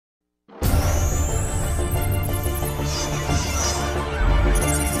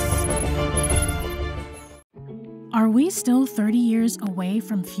we still 30 years away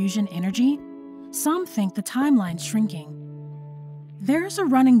from fusion energy? Some think the timeline's shrinking. There's a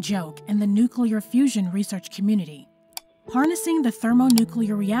running joke in the nuclear fusion research community. Harnessing the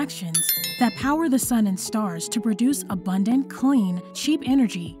thermonuclear reactions that power the sun and stars to produce abundant, clean, cheap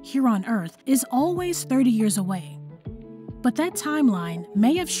energy here on Earth is always 30 years away. But that timeline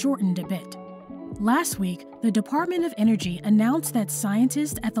may have shortened a bit. Last week, the Department of Energy announced that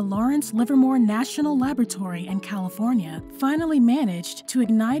scientists at the Lawrence Livermore National Laboratory in California finally managed to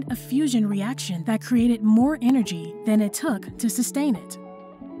ignite a fusion reaction that created more energy than it took to sustain it.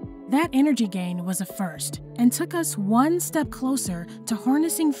 That energy gain was a first and took us one step closer to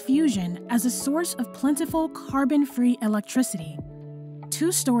harnessing fusion as a source of plentiful carbon-free electricity.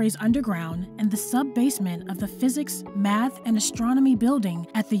 2 stories underground in the sub-basement of the Physics, Math, and Astronomy building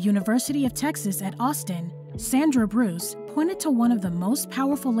at the University of Texas at Austin, Sandra Bruce pointed to one of the most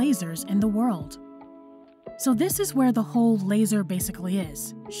powerful lasers in the world. "So this is where the whole laser basically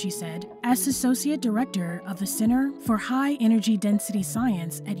is," she said, as Associate Director of the Center for High Energy Density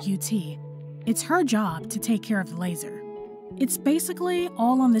Science at UT. It's her job to take care of the laser. It's basically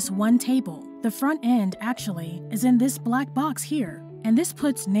all on this one table. The front end, actually, is in this black box here, and this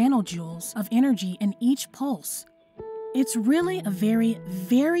puts nanojoules of energy in each pulse. It's really a very,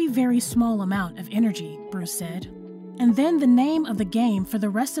 very, very small amount of energy, Bruce said. And then the name of the game for the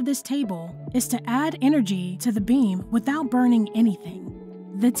rest of this table is to add energy to the beam without burning anything.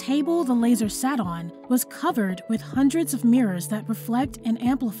 The table the laser sat on was covered with hundreds of mirrors that reflect and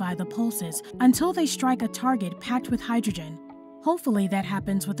amplify the pulses until they strike a target packed with hydrogen. Hopefully that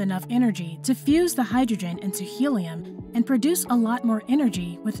happens with enough energy to fuse the hydrogen into helium and produce a lot more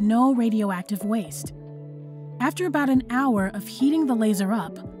energy with no radioactive waste. After about an hour of heating the laser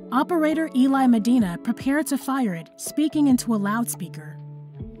up, Operator Eli Medina prepared to fire it, speaking into a loudspeaker.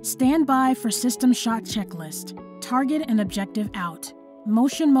 "Stand by for system shot checklist. Target and objective out.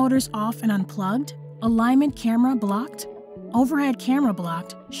 Motion motors off and unplugged. Alignment camera blocked. Overhead camera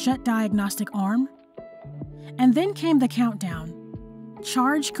blocked. Shut diagnostic arm." And then came the countdown.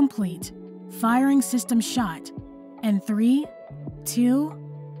 "Charge complete. Firing system shot. And 3, 2,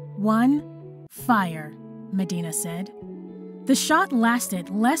 1, fire," Medina said. The shot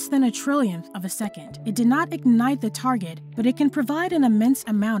lasted less than a trillionth of a second. It did not ignite the target, but it can provide an immense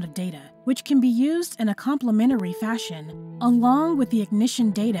amount of data, which can be used in a complementary fashion, along with the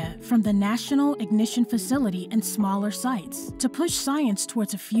ignition data from the National Ignition Facility and smaller sites, to push science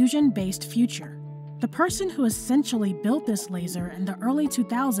towards a fusion-based future. The person who essentially built this laser in the early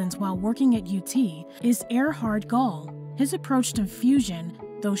 2000s while working at UT is Erhard Gall. His approach to fusion,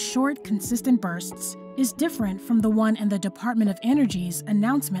 those short, consistent bursts, is different from the one in the Department of Energy's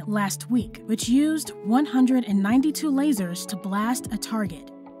announcement last week, which used 192 lasers to blast a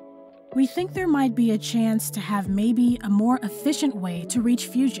target. "We think there might be a chance to have maybe a more efficient way to reach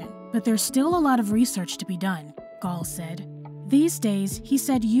fusion, but there's still a lot of research to be done," Gall said. These days, he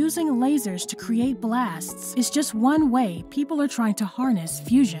said using lasers to create blasts is just one way people are trying to harness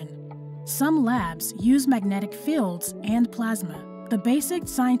fusion. Some labs use magnetic fields and plasma. The basic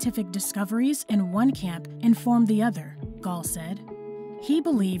scientific discoveries in one camp inform the other, Gall said. He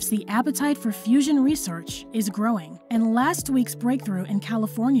believes the appetite for fusion research is growing, and last week's breakthrough in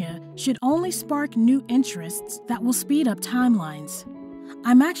California should only spark new interests that will speed up timelines.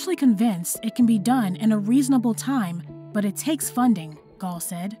 "I'm actually convinced it can be done in a reasonable time, but it takes funding," Gall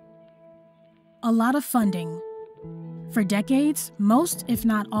said. A lot of funding. For decades, most, if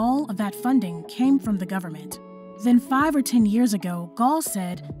not all, of that funding came from the government. Then 5 or 10 years ago, Gall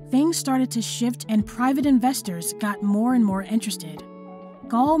said things started to shift and private investors got more and more interested.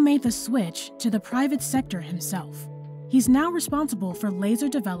 Gall made the switch to the private sector himself. He's now responsible for laser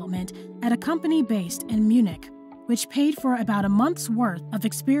development at a company based in Munich, which paid for about a month's worth of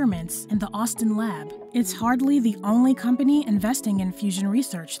experiments in the Austin lab. It's hardly the only company investing in fusion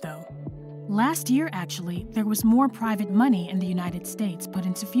research, though. Last year, actually, there was more private money in the United States put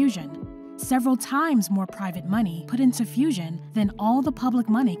into fusion. Several times more private money put into fusion than all the public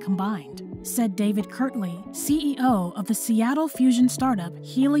money combined, said David Kirtley, CEO of the Seattle fusion startup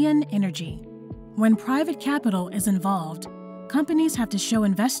Helion Energy. When private capital is involved, companies have to show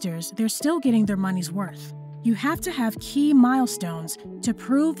investors they're still getting their money's worth. You have to have key milestones to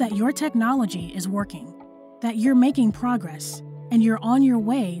prove that your technology is working, that you're making progress, and you're on your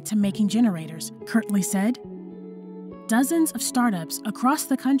way to making generators, Kirtley said. Dozens of startups across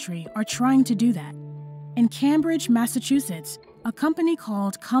the country are trying to do that. In Cambridge, Massachusetts, a company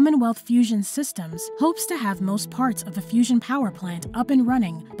called Commonwealth Fusion Systems hopes to have most parts of the fusion power plant up and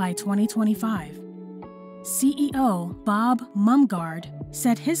running by 2025. CEO Bob Mumgard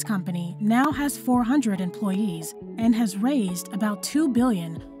said his company now has 400 employees and has raised about $2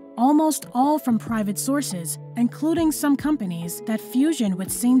 billion, almost all from private sources, including some companies that fusion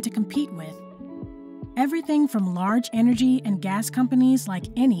would seem to compete with. Everything from large energy and gas companies like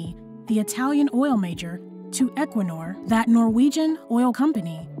Eni, the Italian oil major, to Equinor, that Norwegian oil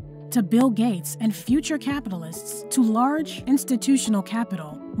company, to Bill Gates and future capitalists, to large institutional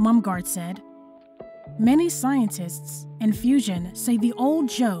capital, Mumgard said. Many scientists in fusion say the old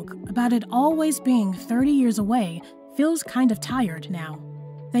joke about it always being 30 years away feels kind of tired now.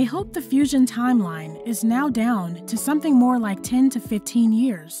 They hope the fusion timeline is now down to something more like 10 to 15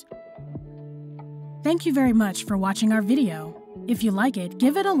 years. Thank you very much for watching our video. If you like it,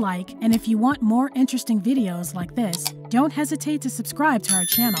 give it a like, and if you want more interesting videos like this, don't hesitate to subscribe to our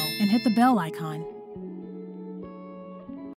channel and hit the bell icon.